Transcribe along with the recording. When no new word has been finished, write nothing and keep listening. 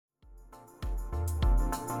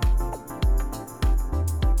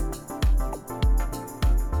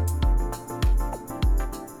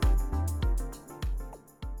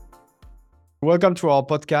Welcome to our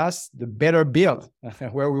podcast, The Better Build,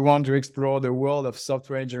 where we want to explore the world of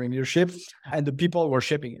software engineering leadership and the people who are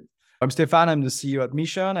shaping it. I'm Stefan, I'm the CEO at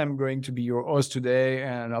Mission. I'm going to be your host today.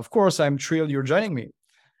 And of course, I'm thrilled you're joining me.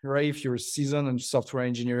 Raif, you're a seasoned software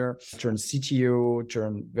engineer, turned CTO,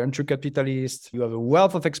 turned venture capitalist. You have a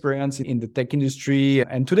wealth of experience in the tech industry.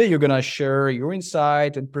 And today you're going to share your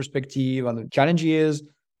insight and perspective on the challenges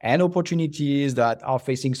and opportunities that are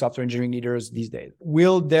facing software engineering leaders these days.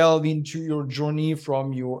 We'll delve into your journey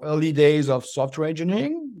from your early days of software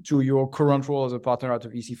engineering to your current role as a partner at a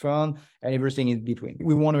VC fund and everything in between.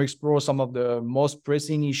 We want to explore some of the most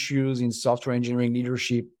pressing issues in software engineering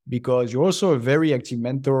leadership because you're also a very active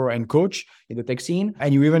mentor and coach in the tech scene,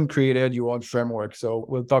 and you even created your own framework. So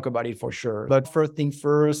we'll talk about it for sure. But first thing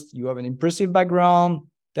first, you have an impressive background.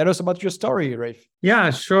 Tell us about your story, Raif. Yeah,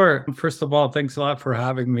 sure. First of all, thanks a lot for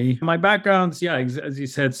having me. My background's, as you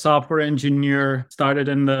said, software engineer, started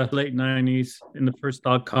in the late 90s in the first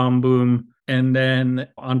 .com boom, and then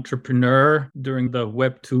entrepreneur during the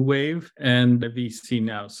Web 2 wave and the VC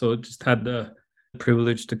now. So just had the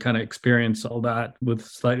privilege to kind of experience all that with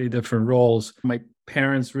slightly different roles. My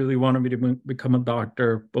parents really wanted me to become a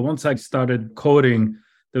doctor, but once I started coding,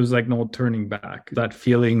 there was like no turning back. That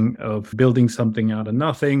feeling of building something out of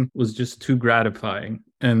nothing was just too gratifying.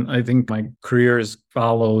 And I think my career has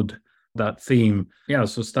followed that theme.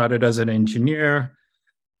 So started as an engineer.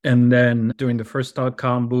 And then during the first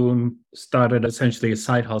 .com boom, started essentially a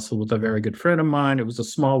side hustle with a very good friend of mine. It was a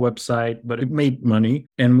small website, but it made money.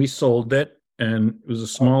 And we sold it. And it was a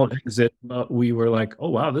small exit, but we were like, oh,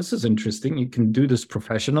 wow, this is interesting. You can do this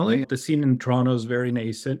professionally. The scene in Toronto is very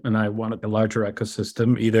nascent, and I wanted a larger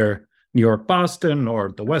ecosystem, either New York, Boston,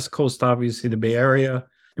 or the West Coast, obviously the Bay Area.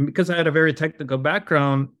 And because I had a very technical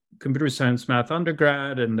background, computer science, math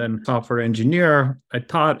undergrad, and then software engineer, I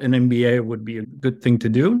thought an MBA would be a good thing to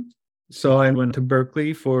do. So I went to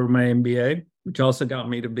Berkeley for my MBA, which also got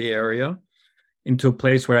me to Bay Area, into a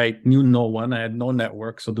place where I knew no one. I had no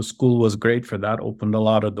network. So the school was great for that, opened a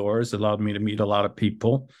lot of doors, allowed me to meet a lot of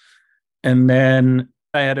people. And then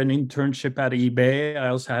I had an internship at eBay. I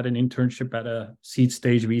also had an internship at a seed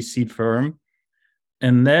stage VC firm.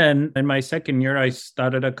 And then in my second year, I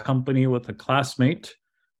started a company with a classmate.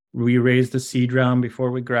 We raised a seed round before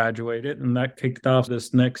we graduated, and that kicked off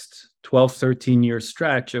this next 12, 13-year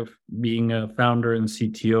stretch of being a founder and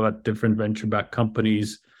CTO at different venture-backed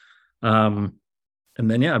companies. And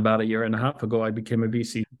then, about a year and a half ago, I became a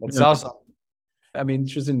VC. That's awesome. I'm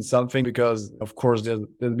interested in something because, of course, there's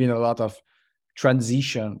been a lot of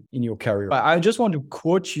transition in your career. I just want to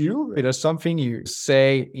quote you. It is something you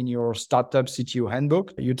say in your startup CTO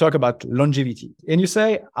handbook. You talk about longevity. And you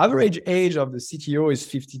say, average age of the CTO is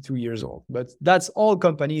 52 years old. But that's all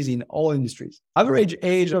companies in all industries. Average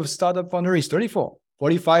age of startup founder is 34.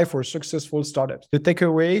 45 for successful startups. The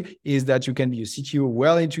takeaway is that you can be a CTO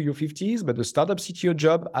well into your 50s, but the startup CTO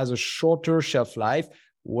job has a shorter shelf life.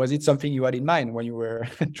 Was it something you had in mind when you were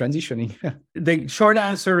transitioning? The short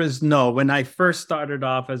answer is no. When I first started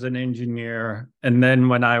off as an engineer, and then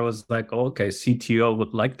when I was like, okay, CTO,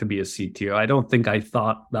 would like to be a CTO, I don't think I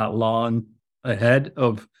thought that long ahead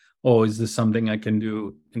of, is this something I can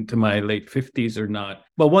do into my late 50s or not?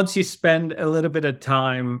 But once you spend a little bit of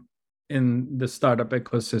time in the startup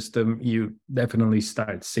ecosystem, you definitely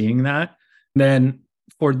start seeing that. Then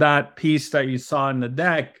for that piece that you saw in the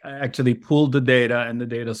deck, I actually pulled the data, and the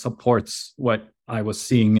data supports what I was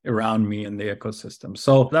seeing around me in the ecosystem.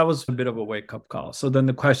 So that was a bit of a wake-up call. So then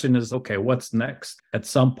the question is, okay, what's next? At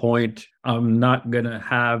some point, I'm not going to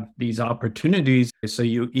have these opportunities. So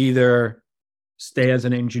you either stay as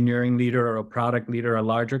an engineering leader or a product leader at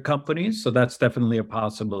larger companies. So that's definitely a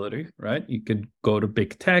possibility, right? You could go to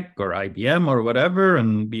big tech or IBM or whatever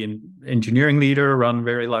and be an engineering leader, run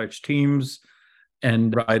very large teams,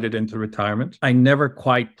 and ride it into retirement. I never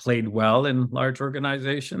quite played well in large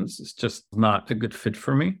organizations. It's just not a good fit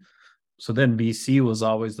for me. So then VC was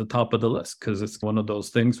always the top of the list because it's one of those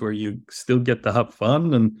things where you still get to have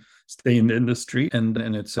fun and stay in the industry, and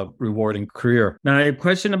it's a rewarding career. Now, a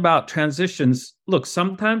question about transitions. Look,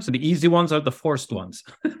 sometimes the easy ones are the forced ones,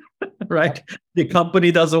 right? The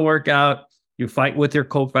company doesn't work out. You fight with your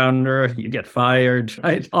co-founder, you get fired,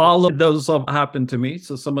 right? All of those have happened to me.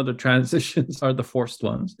 So some of the transitions are the forced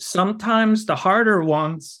ones. Sometimes the harder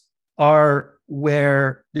ones are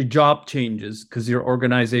where the job changes because your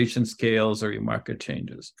organization scales or your market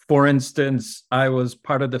changes. For instance, I was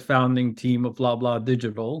part of the founding team of Blah Blah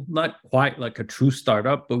Digital, not quite like a true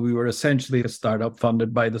startup, but we were essentially a startup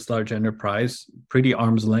funded by this large enterprise, pretty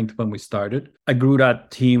arm's length when we started. I grew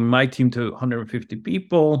my team to 150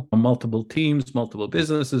 people, multiple teams, multiple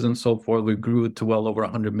businesses, and so forth. We grew to well over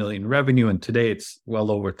 100 million revenue, and today it's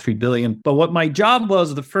well over 3 billion. But what my job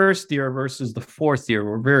was the first year versus the fourth year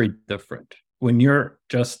were very different. When you're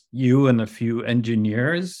just you and a few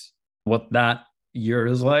engineers, what that year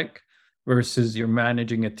is like versus you're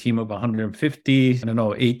managing a team of 150,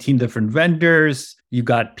 18 different vendors. You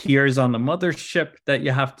got peers on the mothership that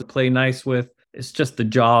you have to play nice with. It's just a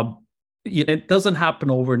job. It doesn't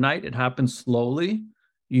happen overnight. It happens slowly.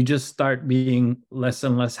 You just start being less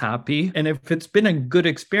and less happy. And if it's been a good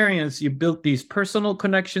experience, you built these personal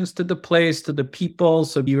connections to the place, to the people.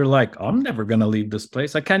 So you're like, I'm never going to leave this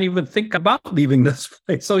place. I can't even think about leaving this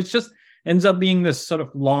place. So it just ends up being this sort of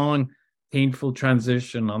long, painful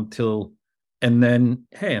transition and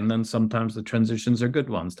then sometimes the transitions are good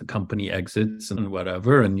ones. The company exits and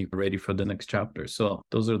whatever, and you're ready for the next chapter. So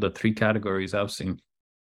those are the three categories I've seen.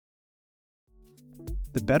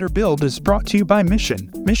 The Better Build is brought to you by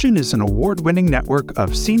Mission. Mission is an award-winning network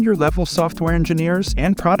of senior-level software engineers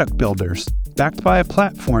and product builders, backed by a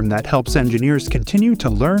platform that helps engineers continue to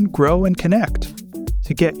learn, grow, and connect.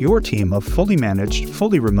 To get your team of fully managed,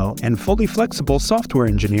 fully remote, and fully flexible software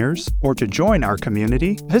engineers, or to join our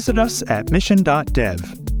community, visit us at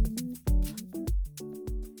mission.dev.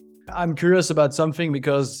 I'm curious about something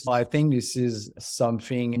because I think this is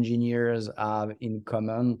something engineers have in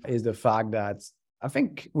common, is the fact that I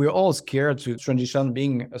think we're all scared to transition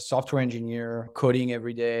being a software engineer, coding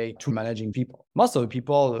every day, to managing people. Most of the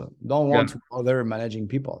people don't want to bother managing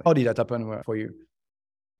people. How did that happen for you?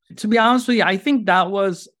 To be honest with you, I think that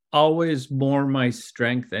was always more my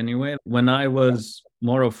strength anyway. When I was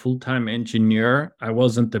more a full-time engineer, I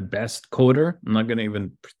wasn't the best coder. I'm not going to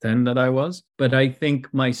even pretend that I was. But I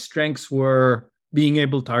think my strengths were being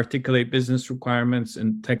able to articulate business requirements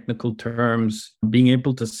in technical terms, being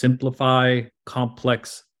able to simplify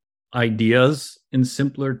complex ideas in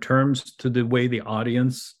simpler terms to the way the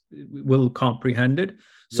audience will comprehend it.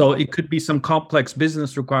 So it could be some complex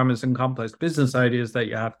business requirements and complex business ideas that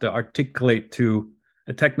you have to articulate to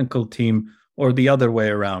a technical team, or the other way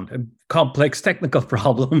around, a complex technical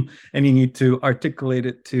problem, and you need to articulate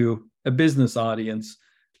it to a business audience.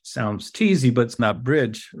 Sounds cheesy, but it's not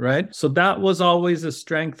bridge, right? So that was always a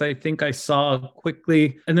strength I think I saw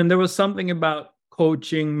quickly. And then there was something about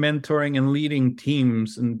coaching, mentoring, and leading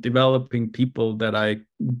teams and developing people that I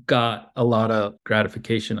got a lot of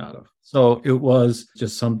gratification out of. So it was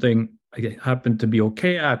just something I happened to be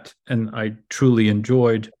okay at, and I truly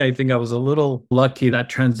enjoyed. I think I was a little lucky that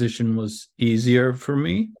transition was easier for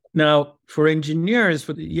me. Now, for engineers,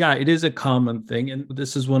 it is a common thing. And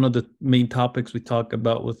this is one of the main topics we talk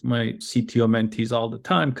about with my CTO mentees all the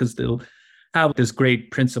time, because they'll have this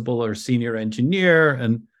great principal or senior engineer,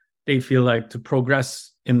 and they feel like to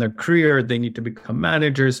progress in their career, they need to become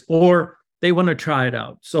managers, or they want to try it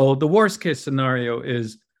out. So the worst case scenario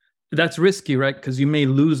is that's risky, right? Because you may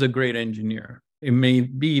lose a great engineer. It may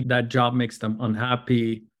be that job makes them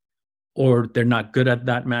unhappy, or they're not good at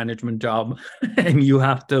that management job and you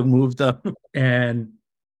have to move them. And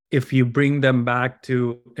if you bring them back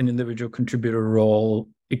to an individual contributor role,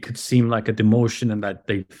 it could seem like a demotion and that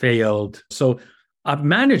they failed. So I've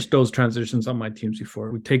managed those transitions on my teams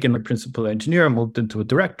before. We've taken a principal engineer and moved into a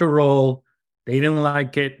director role. They didn't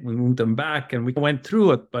like it. We moved them back and we went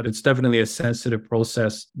through it, but it's definitely a sensitive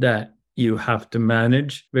process that you have to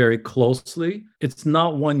manage very closely. It's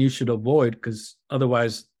not one you should avoid, because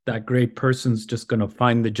otherwise that great person's just going to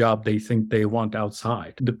find the job they think they want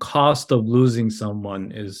outside. The cost of losing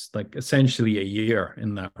someone is like essentially a year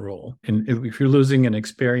in that role. And if you're losing an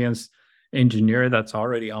experienced engineer that's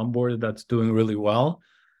already onboarded, that's doing really well,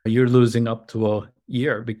 you're losing up to a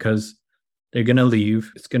year because they're going to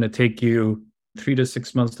leave. It's going to take you 3 to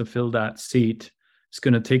 6 months to fill that seat. It's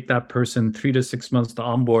going to take that person 3 to 6 months to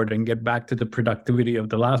onboard and get back to the productivity of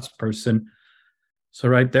the last person. So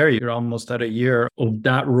right there, you're almost at a year of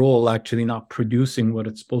that role actually not producing what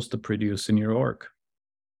it's supposed to produce in your org.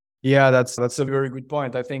 Yeah, that's a very good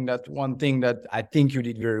point. I think that one thing that I think you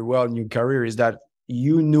did very well in your career is that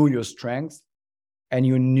you knew your strengths and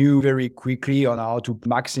you knew very quickly on how to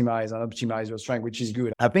maximize and optimize your strength, which is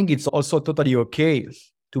good. I think it's also totally okay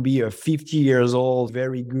to be a 50 years old,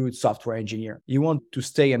 very good software engineer. You want to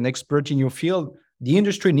stay an expert in your field, The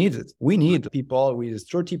industry needs it. We need people with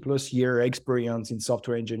 30 plus year experience in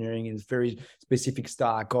software engineering in very specific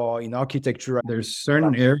stack or in architecture. There's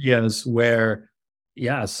certain areas where,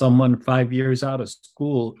 yeah, someone 5 years out of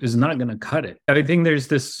school is not going to cut it. I think there's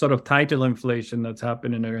this sort of title inflation that's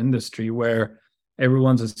happened in our industry where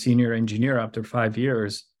everyone's a senior engineer after 5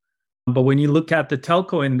 years. But when you look at the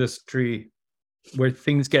telco industry, where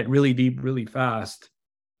things get really deep, really fast,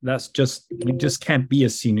 you just can't be a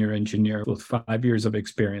senior engineer with 5 years of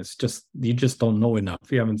experience. You just don't know enough.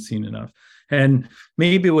 You haven't seen enough. And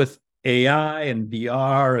maybe with AI and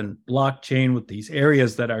VR and blockchain, with these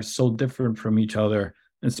areas that are so different from each other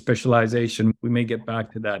and specialization, we may get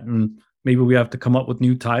back to that. And maybe we have to come up with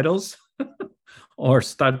new titles or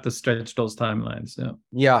start to stretch those timelines.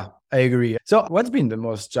 Yeah, I agree. So what's been the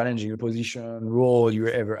most challenging position, role you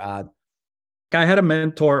ever had? I had a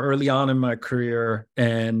mentor early on in my career,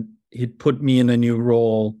 and he'd put me in a new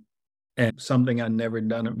role and something I'd never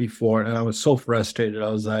done it before. And I was so frustrated. I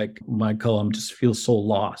was like, Michael, I just feel so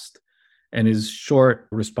lost. And his short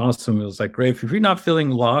response to me was like, Raif, if you're not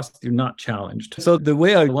feeling lost, you're not challenged. So the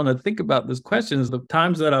way I want to think about this question is the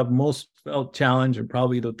times that I've most felt challenged are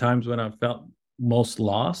probably the times when I've felt most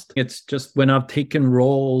lost. It's just when I've taken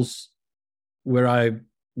roles where I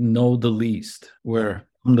know the least, where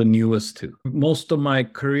I'm the newest to. Most of my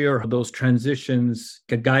career, those transitions,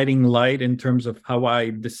 a guiding light in terms of how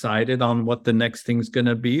I decided on what the next thing's going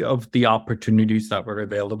to be, of the opportunities that were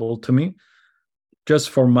available to me.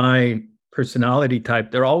 Just for my personality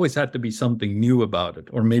type, there always had to be something new about it,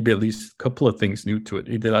 or maybe at least a couple of things new to it.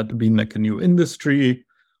 Either had to be like a new industry,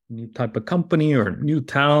 new type of company, or new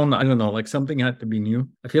town. I don't know, like something had to be new.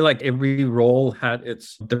 I feel like every role had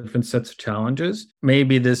its different sets of challenges.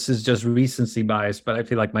 Maybe this is just recency bias, but I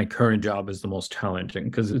feel like my current job is the most challenging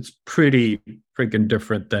because it's pretty freaking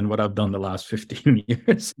different than what I've done the last 15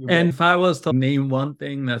 years. And if I was to name one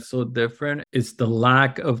thing that's so different, it's the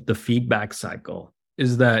lack of the feedback cycle.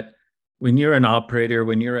 Is that when you're an operator,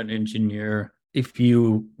 when you're an engineer, if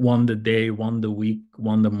you won the day, won the week,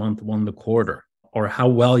 won the month, won the quarter, or how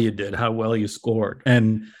well you did, how well you scored.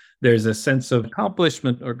 And there's a sense of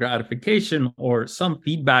accomplishment or gratification or some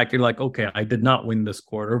feedback. You're like, okay, I did not win this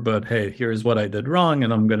quarter, but hey, here's what I did wrong,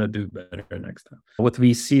 and I'm going to do better next time. With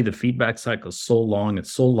VC, the feedback cycle is so long,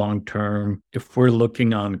 it's so long term. If we're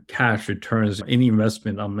looking on cash returns, any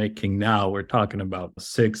investment I'm making now, we're talking about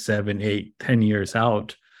 6, 7, 8, 10 years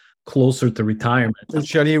out, closer to retirement.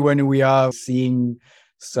 Especially when we are seeing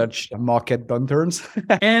such market downturns.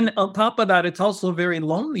 And on top of that, it's also a very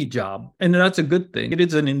lonely job. And that's a good thing. It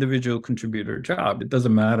is an individual contributor job. It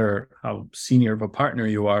doesn't matter how senior of a partner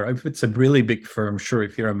you are. If it's a really big firm, sure,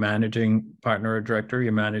 if you're a managing partner or director,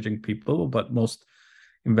 you're managing people, but most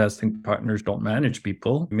investing partners don't manage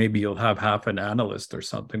people. Maybe you'll have half an analyst or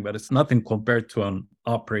something, but it's nothing compared to an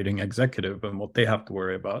operating executive and what they have to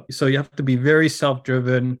worry about. So you have to be very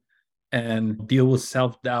self-driven and deal with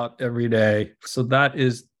self-doubt every day. So that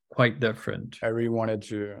is quite different. I really wanted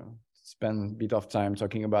to spend a bit of time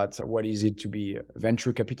talking about what is it to be a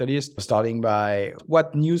venture capitalist, starting by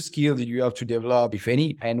what new skills do you have to develop, if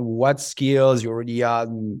any, and what skills you already have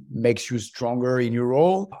makes you stronger in your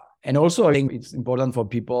role. And also, I think it's important for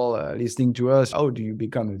people listening to us. How do you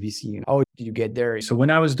become a VC? How did you get there? So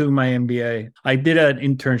when I was doing my MBA, I did an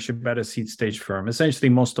internship at a seed stage firm, essentially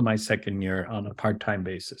most of my second year on a part-time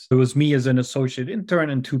basis. It was me as an associate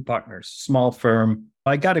intern and 2 partners, small firm.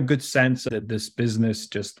 I got a good sense of this business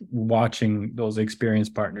just watching those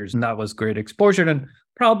experienced partners. And that was great exposure and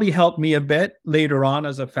probably helped me a bit later on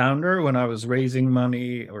as a founder when I was raising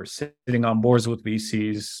money or sitting on boards with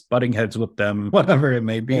VCs, butting heads with them, whatever it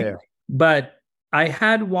may be. Yeah. But I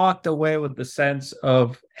had walked away with the sense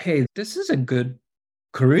of, hey, this is a good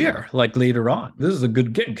career. Like later on, this is a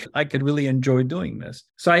good gig. I could really enjoy doing this.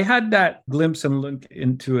 So I had that glimpse and look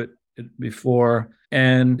into it before.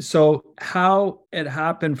 And so how it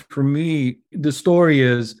happened for me, the story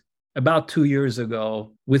is about 2 years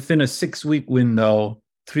ago, within a 6-week window,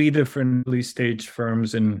 3 different early stage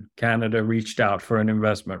firms in Canada reached out for an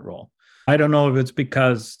investment role. I don't know if it's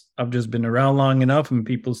because I've just been around long enough and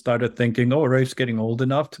people started thinking, oh, Raif's getting old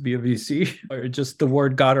enough to be a VC, or just the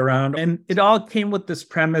word got around. And it all came with this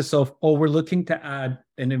premise of, oh, we're looking to add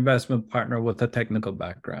an investment partner with a technical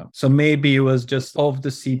background. So maybe it was just of the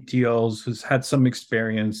CTOs who's had some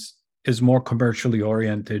experience, is more commercially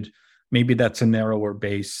oriented. Maybe that's a narrower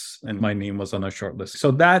base, and my name was on a short list.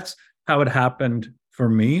 So that's how it happened for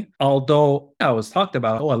me. Although I was talked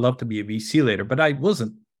about, oh, I'd love to be a VC later, but I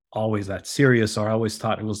wasn't always that serious, or I always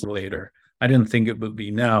thought it was later. I didn't think it would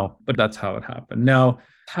be now, but that's how it happened. Now,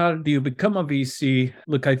 how do you become a VC?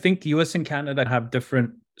 Look, I think US and Canada have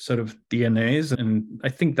different sort of DNAs. And I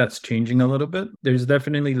think that's changing a little bit. There's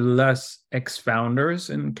definitely less ex-founders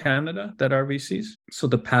in Canada that are VCs. So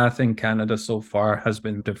the path in Canada so far has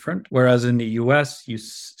been different. Whereas in the US, you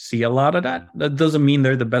see a lot of that. That doesn't mean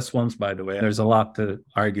they're the best ones, by the way. There's a lot to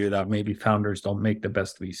argue that maybe founders don't make the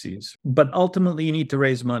best VCs. But ultimately, you need to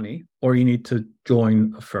raise money or you need to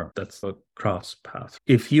join a firm. That's the cross path.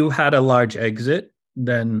 If you had a large exit,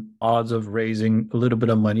 then odds of raising a little bit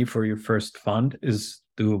of money for your first fund is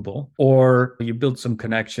doable. Or you build some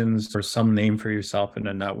connections or some name for yourself in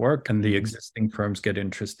a network and the existing firms get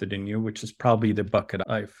interested in you, which is probably the bucket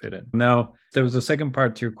I fit in. Now, there was a second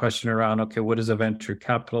part to your question around, okay, what is a venture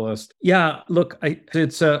capitalist? Yeah, look, I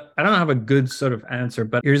don't have a good sort of answer,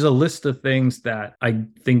 but here's a list of things that I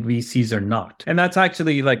think VCs are not. And that's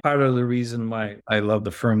actually like part of the reason why I love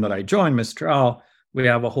the firm that I joined, Mistral. We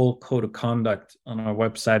have a whole code of conduct on our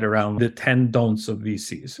website around the 10 don'ts of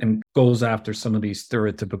VCs and goes after some of these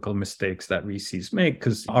stereotypical mistakes that VCs make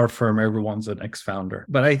because our firm, everyone's an ex-founder.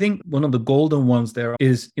 But I think one of the golden ones there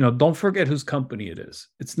is, don't forget whose company it is.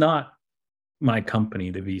 It's not my company,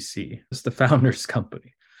 the VC. It's the founder's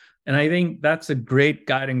company. And I think that's a great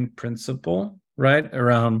guiding principle, right,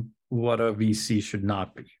 around what a VC should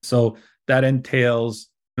not be. So that entails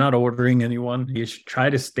not ordering anyone. You should try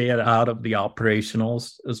to stay out of the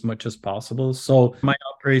operationals as much as possible. So my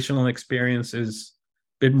operational experience is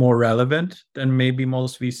a bit more relevant than maybe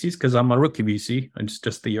most VCs because I'm a rookie VC. It's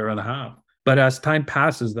just a year and a half. But as time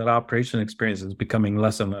passes, that operational experience is becoming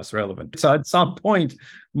less and less relevant. So at some point,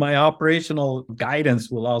 my operational guidance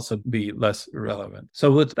will also be less relevant. So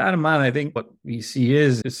with that in mind, I think what VC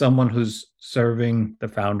is someone who's serving the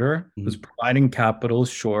founder, who's providing capital,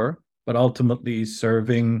 sure, but ultimately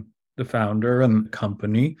serving the founder and the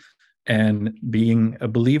company and being a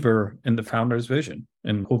believer in the founder's vision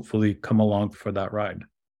and hopefully come along for that ride.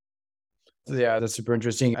 Yeah, that's super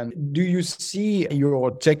interesting. And do you see your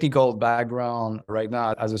technical background right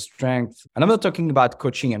now as a strength? And I'm not talking about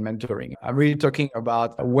coaching and mentoring. I'm really talking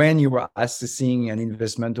about when you were assessing an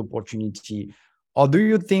investment opportunity. Or do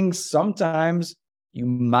you think sometimes you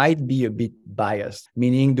might be a bit biased?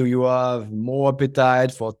 Meaning, do you have more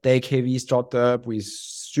appetite for tech-heavy startup with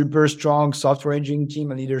super strong software engineering team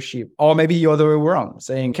and leadership? Or maybe the other way around,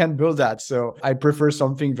 saying, can't build that. So I prefer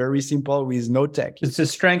something very simple with no tech. It's a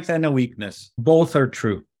strength and a weakness. Both are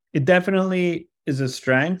true. It definitely is a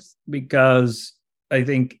strength because I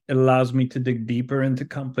think it allows me to dig deeper into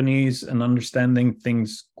companies and understanding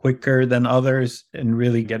things quicker than others and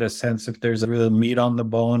really get a sense if there's a real meat on the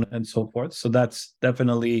bone and so forth. So that's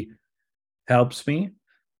definitely helps me.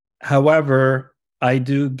 However, I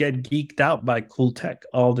do get geeked out by cool tech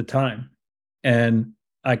all the time. And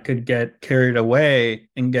I could get carried away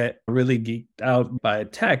and get really geeked out by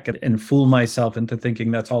tech and fool myself into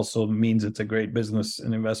thinking that also means it's a great business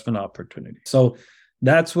and investment opportunity. So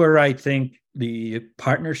that's where I think the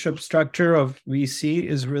partnership structure of VC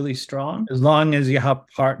is really strong, as long as you have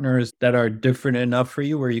partners that are different enough for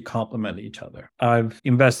you where you complement each other. I've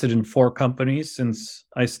invested in 4 companies since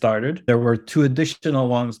I started. There were 2 additional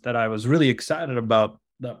ones that I was really excited about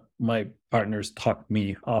that my partners talked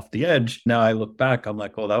me off the edge. Now I look back, I'm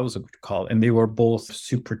like, oh, that was a good call. And they were both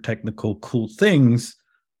super technical, cool things.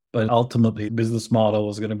 But ultimately, the business model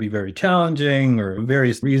was going to be very challenging or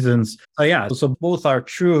various reasons. So both are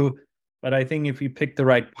true. But I think if you pick the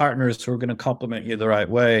right partners who are going to complement you the right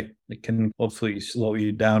way, it can hopefully slow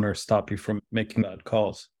you down or stop you from making bad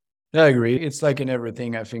calls. I agree. It's like in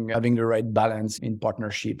everything, I think having the right balance in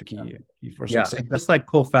partnership key for success. That's like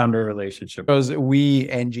co-founder relationship. Because we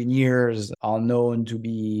engineers are known to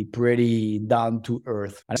be pretty down to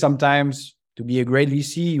earth. And sometimes to be a great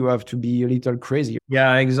VC, you have to be a little crazy.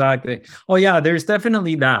 Yeah, exactly. Oh, yeah, there's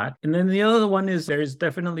definitely that. And then the other one is there's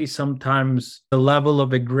definitely sometimes the level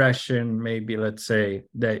of aggression, maybe, let's say,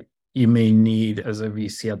 that you may need as a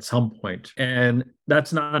VC at some point. And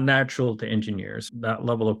that's not natural to engineers, that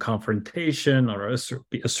level of confrontation or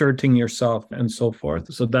asserting yourself and so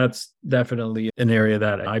forth. So that's definitely an area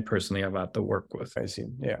that I personally have had to work with. I see.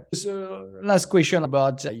 Yeah. So last question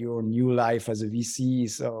about your new life as a VC.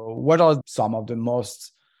 So what are some of the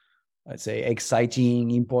most, let's say,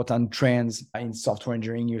 exciting, important trends in software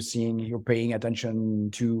engineering you're paying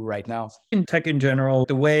attention to right now? In tech in general,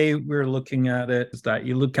 the way we're looking at it is that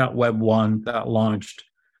you look at Web 1 that launched,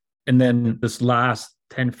 and then this last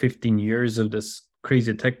 10, 15 years of this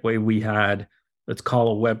crazy tech wave we had, let's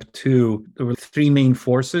call it Web 2, there were 3 main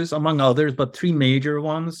forces, among others, but 3 major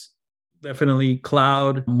ones. Definitely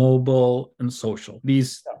cloud, mobile, and social.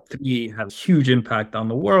 These 3 have huge impact on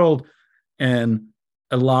the world. And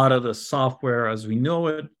a lot of the software as we know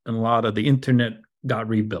it and a lot of the internet got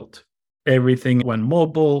rebuilt. Everything went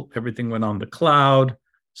mobile, everything went on the cloud,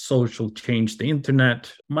 social changed the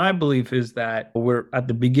internet. My belief is that we're at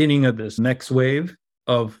the beginning of this next wave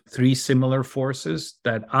of three similar forces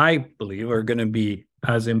that I believe are going to be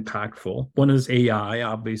as impactful. One is AI.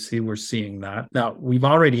 Obviously, we're seeing that. Now, we've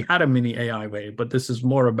already had a mini AI wave, but this is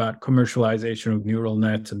more about commercialization of neural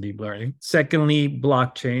nets and deep learning. Secondly,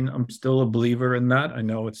 blockchain. I'm still a believer in that. I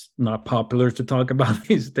know it's not popular to talk about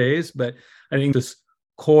these days, but I think this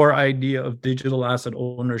core idea of digital asset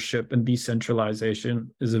ownership and decentralization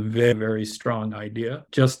is a very, very strong idea.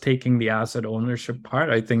 Just taking the asset ownership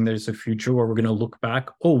part, I think there's a future where we're going to look back,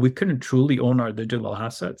 oh, we couldn't truly own our digital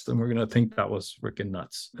assets, and we're going to think that was freaking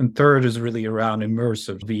nuts. And third is really around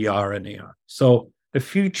immersive VR and AR. So the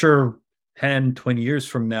future 10, 20 years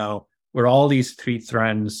from now, where all these three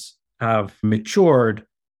trends have matured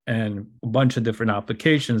and a bunch of different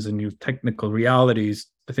applications and new technical realities,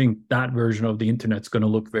 I think that version of the internet is going to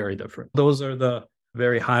look very different. Those are the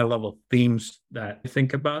very high level themes that I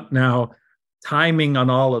think about. Now, timing on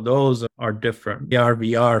all of those are different. AR,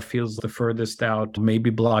 VR feels the furthest out.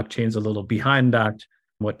 Maybe blockchain's a little behind that.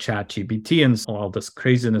 What ChatGPT and all this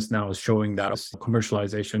craziness now is showing that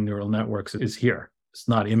commercialization neural networks is here. It's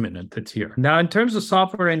not imminent, it's here. Now, in terms of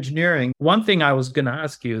software engineering, one thing I was going to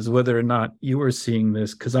ask you is whether or not you were seeing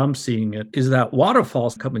this, because I'm seeing it, is that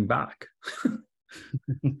waterfall's coming back.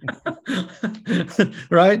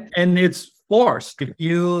 Right? And it's forced. If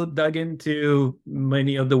you dug into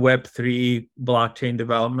many of the Web3 blockchain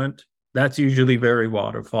development, that's usually very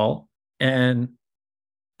waterfall. And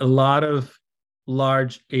a lot of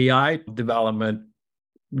large AI development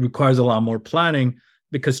requires a lot more planning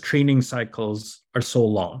because training cycles are so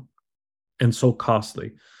long and so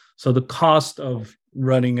costly. So the cost of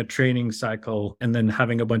running a training cycle and then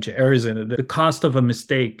having a bunch of errors in it, the cost of a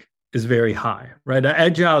mistake is very high, right?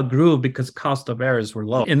 Agile grew because cost of errors were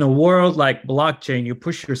low. In a world like blockchain, you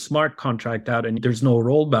push your smart contract out and there's no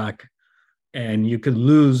rollback and you could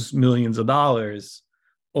lose millions of dollars.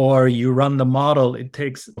 Or you run the model, it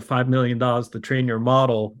takes $5 million to train your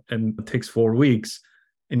model and it takes 4 weeks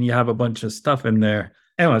and you have a bunch of stuff in there.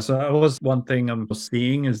 Anyway, so that was one thing I'm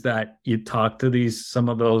seeing is that you talk to some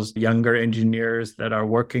of those younger engineers that are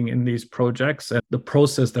working in these projects, and the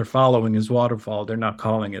process they're following is waterfall. They're not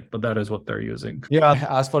calling it, but that is what they're using. Yeah.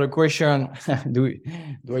 As for the question, do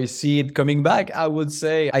I see it coming back? I would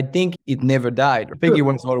say I think it never died. I think it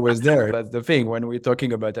was always there. That's the thing. When we're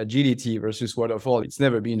talking about agility versus waterfall, it's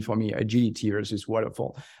never been for me agility versus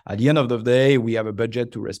waterfall. At the end of the day, we have a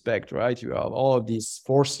budget to respect, right? You have all of these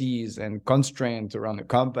forces and constraints around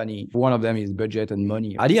the company. One of them is budget and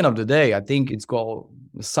money. At the end of the day, I think it's called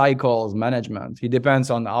cycles management. It depends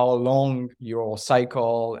on how long your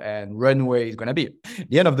cycle and runway is going to be. At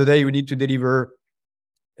the end of the day, you need to deliver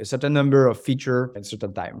a certain number of feature at a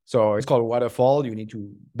certain time. So it's called waterfall. You need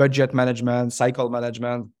to budget management, cycle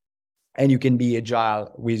management, and you can be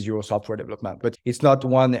agile with your software development. But it's not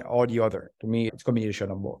one or the other. To me, it's a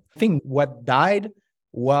combination of both. I think what died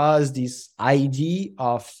was this idea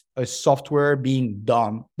of a software being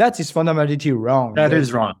done. That is fundamentally wrong. That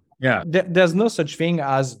is wrong. Yeah. There's no such thing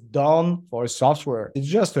as done for a software. It's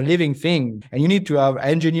just a living thing. And you need to have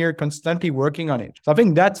engineers constantly working on it. So I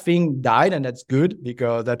think that thing died, and that's good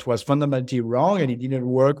because that was fundamentally wrong and it didn't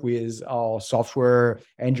work with our software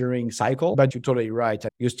engineering cycle. But you're totally right.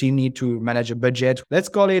 You still need to manage a budget. Let's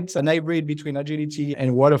call it an hybrid between agility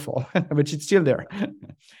and waterfall, but it's still there.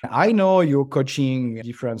 I know you're coaching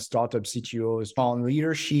different startup CTOs on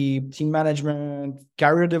leadership, team management,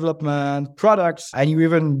 career development, products, and you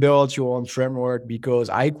even build your own framework because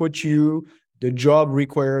I quote you, the job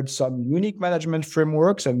required some unique management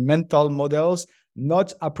frameworks and mental models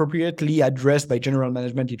not appropriately addressed by general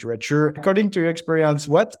management literature. According to your experience,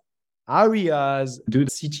 what areas do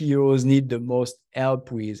CTOs need the most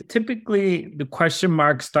help with? Typically, the question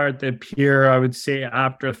marks start to appear, I would say,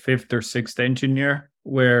 after a 5th or 6th engineer,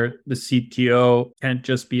 where the CTO can't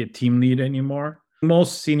just be a team lead anymore.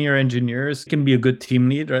 Most senior engineers can be a good team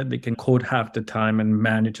lead, right? They can code half the time and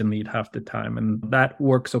manage and lead half the time. And that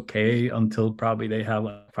works okay until probably they have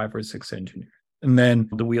like 5 or 6 engineers. And then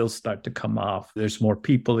the wheels start to come off. There's more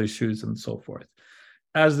people issues and so forth.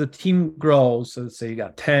 As the team grows, so let's say you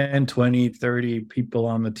got 10, 20, 30 people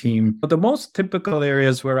on the team. But the most typical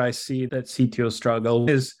areas where I see that CTO struggle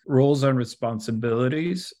is roles and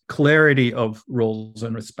responsibilities, clarity of roles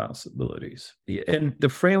and responsibilities. And the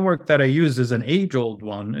framework that I use is an age-old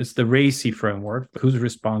one. It's the RACI framework. Who's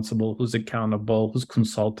responsible, who's accountable, who's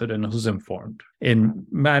consulted, and who's informed. In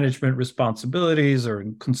management responsibilities or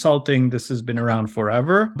in consulting, this has been around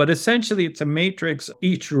forever. But essentially, it's a matrix.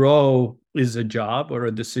 Each row is a job or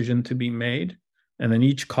a decision to be made. And then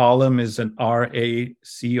each column is an R, A,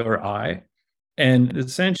 C, or I. And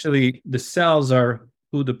essentially, the cells are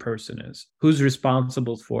who the person is, who's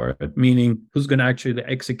responsible for it, meaning who's going to actually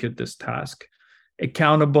execute this task.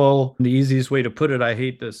 Accountable, the easiest way to put it, I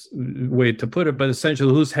hate this way to put it, but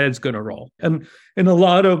essentially whose head's going to roll. And in a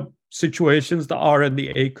lot of situations, the R and the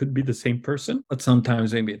A could be the same person, but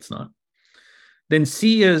sometimes maybe it's not. Then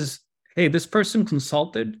C is, hey, this person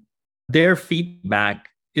consulted, their feedback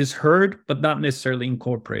is heard, but not necessarily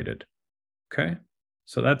incorporated. Okay.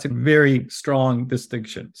 So that's a very strong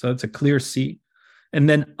distinction. So that's a clear C. And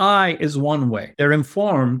then I is one way. They're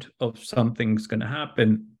informed of something's going to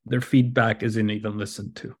happen. Their feedback isn't even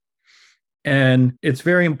listened to. And it's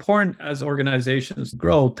very important as organizations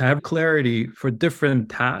grow to have clarity for different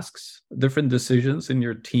tasks, different decisions in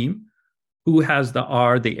your team. Who has the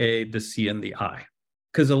R, the A, the C, and the I?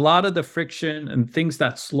 Because a lot of the friction and things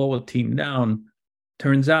that slow a team down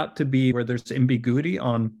turns out to be where there's ambiguity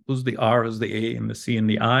on who's the R, who's the A, and the C, and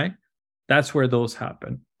the I. That's where those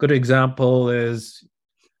happen. Good example is,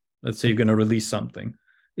 let's say you're going to release something.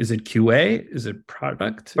 Is it QA? Is it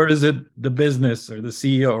product? Or is it the business or the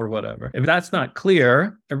CEO or whatever? If that's not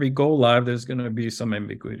clear, every go live, there's going to be some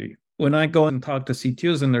ambiguity. When I go and talk to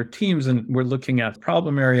CTOs and their teams and we're looking at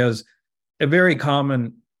problem areas, a very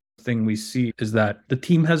common thing we see is that the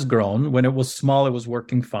team has grown. When it was small, it was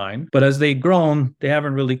working fine. But as they've grown, they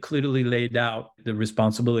haven't really clearly laid out the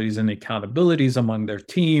responsibilities and accountabilities among their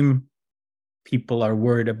team. People are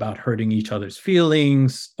worried about hurting each other's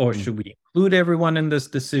feelings, or should we include everyone in this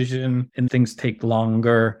decision and things take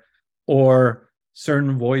longer, or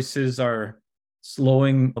certain voices are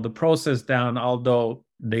slowing the process down, although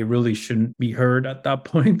they really shouldn't be heard at that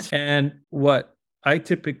point. And what I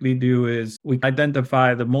typically do is we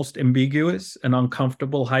identify the most ambiguous and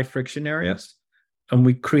uncomfortable high friction areas, and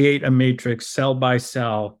we create a matrix cell by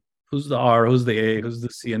cell. Who's the R, who's the A, who's the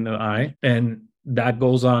C, and the I. And that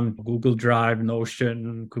goes on Google Drive,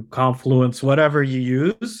 Notion, Confluence, whatever you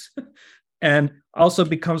use, and also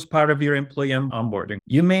becomes part of your employee onboarding.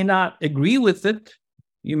 You may not agree with it.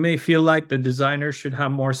 You may feel like the designer should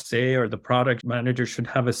have more say or the product manager should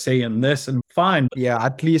have a say in this, and fine. Yeah,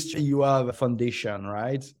 at least you have a foundation,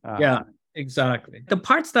 right? Yeah, exactly. The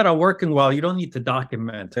parts that are working well, you don't need to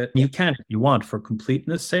document it. You can if you want for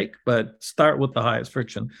completeness sake, but start with the highest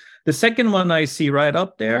friction. The second one I see right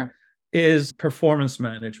up there is performance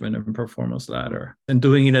management and performance ladder, and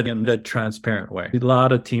doing it in a transparent way. A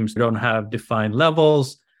lot of teams don't have defined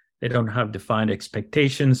levels. They don't have defined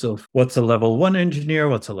expectations of what's a level 1 engineer,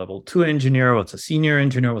 what's a level 2 engineer, what's a senior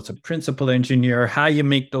engineer, what's a principal engineer, how you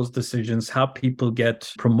make those decisions, how people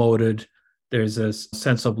get promoted. There's a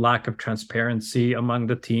sense of lack of transparency among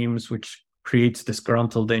the teams, which creates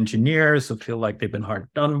disgruntled engineers who feel like they've been hard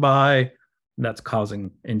done by. That's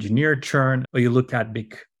causing engineer churn. Or you look at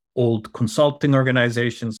big old consulting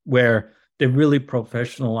organizations where they've really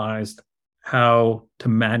professionalized how to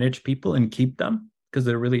manage people and keep them because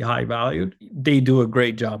they're really high valued. They do a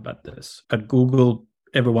great job at this. At Google,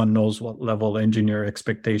 everyone knows what level engineer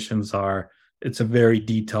expectations are. It's a very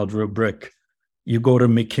detailed rubric. You go to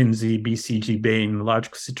McKinsey, BCG, Bain,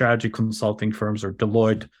 large strategy consulting firms, or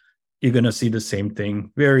Deloitte, you're going to see the same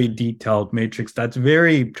thing. Very detailed matrix that's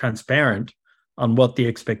very transparent on what the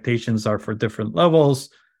expectations are for different levels.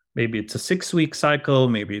 Maybe it's a 6-week cycle.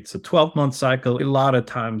 Maybe it's a 12-month cycle. A lot of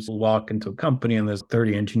times we'll walk into a company and there's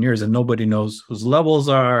 30 engineers and nobody knows whose levels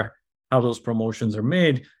are, how those promotions are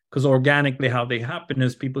made, because organically how they happen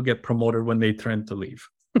is people get promoted when they threaten to leave.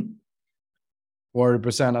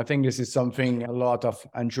 100%. I think this is something a lot of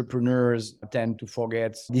entrepreneurs tend to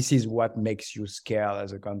forget. This is what makes you scale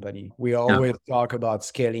as a company. We always talk about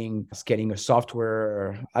scaling a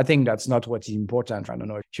software. I think that's not what is important. I don't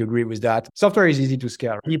know if you agree with that. Software is easy to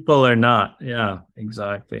scale. People are not. Yeah,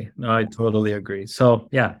 exactly. No, I totally agree. So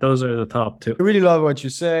yeah, those are the top two. I really love what you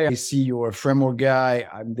say. I see you're a framework guy.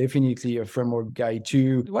 I'm definitely a framework guy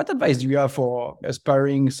too. What advice do you have for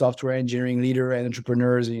aspiring software engineering leader and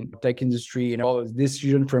entrepreneurs in tech industry and all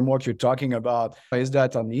decision framework you're talking about? Is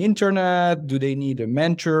that on the internet? Do they need a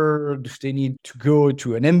mentor? Do they need to go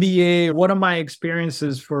to an MBA? One of my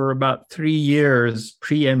experiences for about 3 years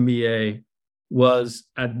pre-MBA was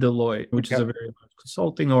at Deloitte, which is a very large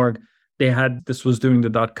consulting org. This was during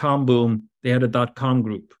the .com boom. They had a .com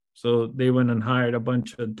group. So they went and hired a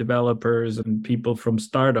bunch of developers and people from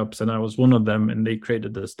startups, and I was one of them, and they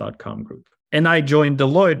created this .com group. And I joined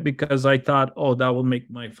Deloitte because I thought, oh, that will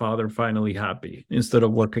make my father finally happy instead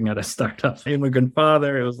of working at a startup. Immigrant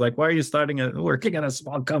father, it was like, why are you working at a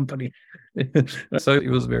small company? So he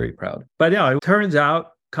was very proud. But yeah, it turns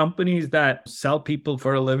out companies that sell people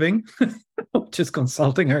for a living, which is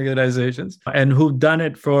consulting organizations, and who've done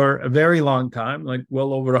it for a very long time, like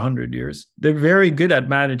well over 100 years. They're very good at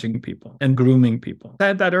managing people and grooming people. I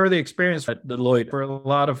had that early experience at Deloitte where a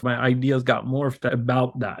lot of my ideas got morphed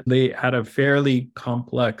about that. They had a fairly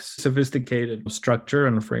complex, sophisticated structure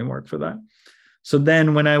and a framework for that. So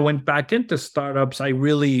then when I went back into startups, I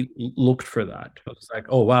really looked for that. I was like,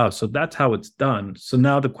 oh, wow, so that's how it's done. So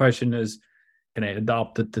now the question is, can I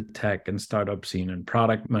adopt it to tech and startup scene and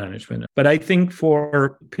product management? But I think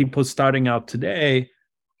for people starting out today,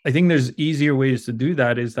 I think there's easier ways to do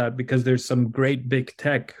that is that because there's some great big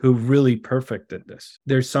tech who really perfected this.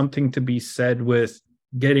 There's something to be said with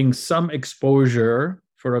getting some exposure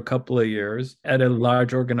for a couple of years at a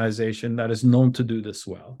large organization that is known to do this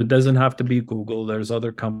well. It doesn't have to be Google. There's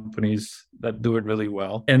other companies that do it really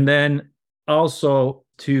well. And then also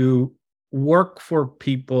to work for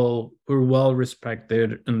people who are well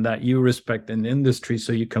respected and that you respect in the industry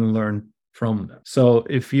so you can learn from them. So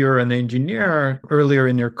if you're an engineer earlier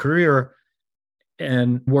in your career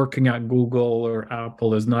and working at Google or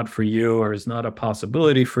Apple is not for you or is not a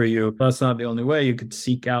possibility for you, that's not the only way. You could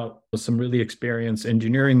seek out some really experienced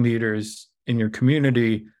engineering leaders in your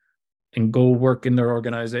community and go work in their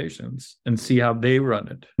organizations and see how they run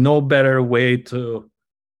it. No better way to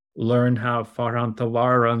learn how Farhan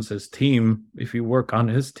Tavar runs his team. If you work on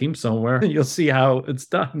his team somewhere, you'll see how it's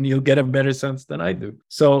done. You'll get a better sense than I do.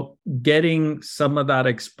 So getting some of that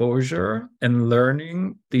exposure and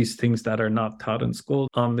learning these things that are not taught in school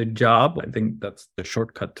on the job, I think that's the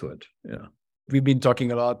shortcut to it. Yeah. We've been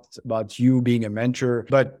talking a lot about you being a mentor,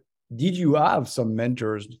 but did you have some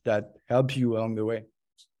mentors that help you along the way?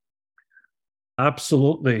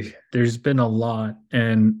 Absolutely. There's been a lot.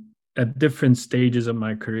 And at different stages of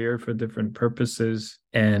my career for different purposes.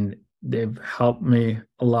 And they've helped me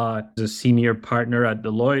a lot. As a senior partner at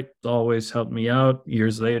Deloitte, always helped me out.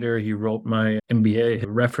 Years later, he wrote my MBA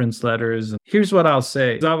reference letters. Here's what I'll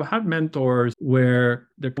say. I've had mentors where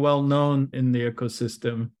they're well known in the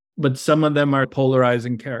ecosystem, but some of them are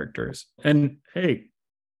polarizing characters. And hey,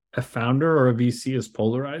 a founder or a VC is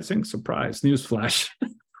polarizing? Surprise, newsflash.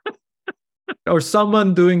 Or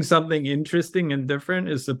someone doing something interesting and different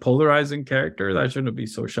is a polarizing character, that shouldn't be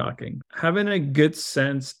so shocking. Having a good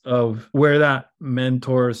sense of where that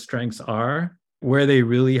mentor's strengths are, where they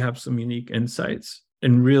really have some unique insights,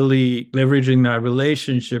 and really leveraging that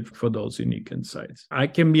relationship for those unique insights. I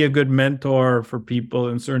can be a good mentor for people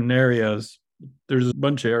in certain areas. There's a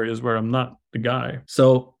bunch of areas where I'm not the guy.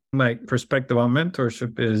 So my perspective on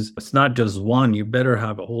mentorship is it's not just one. You better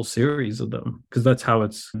have a whole series of them because that's how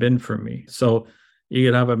it's been for me. So you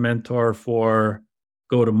could have a mentor for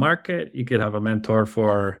go to market. You could have a mentor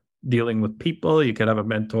for dealing with people. You could have a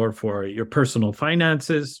mentor for your personal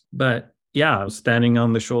finances. But yeah, standing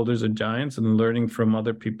on the shoulders of giants and learning from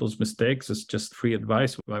other people's mistakes is just free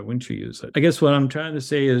advice. Why wouldn't you use it? I guess what I'm trying to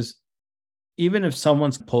say is even if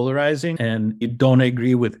someone's polarizing and you don't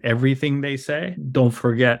agree with everything they say, don't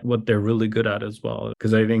forget what they're really good at as well.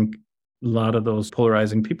 Because I think a lot of those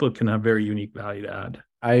polarizing people can have very unique value to add.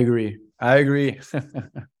 I agree.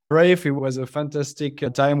 Raif, it was a fantastic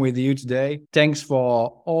time with you today. Thanks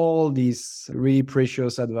for all these really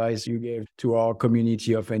precious advice you gave to our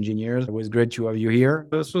community of engineers. It was great to have you here.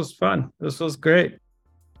 This was fun. This was great.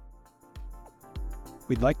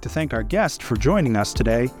 We'd like to thank our guest for joining us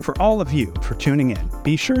today, for all of you for tuning in.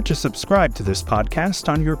 Be sure to subscribe to this podcast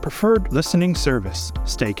on your preferred listening service.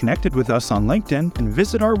 Stay connected with us on LinkedIn and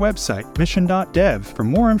visit our website, mission.dev, for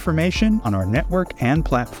more information on our network and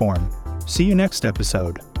platform. See you next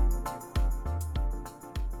episode.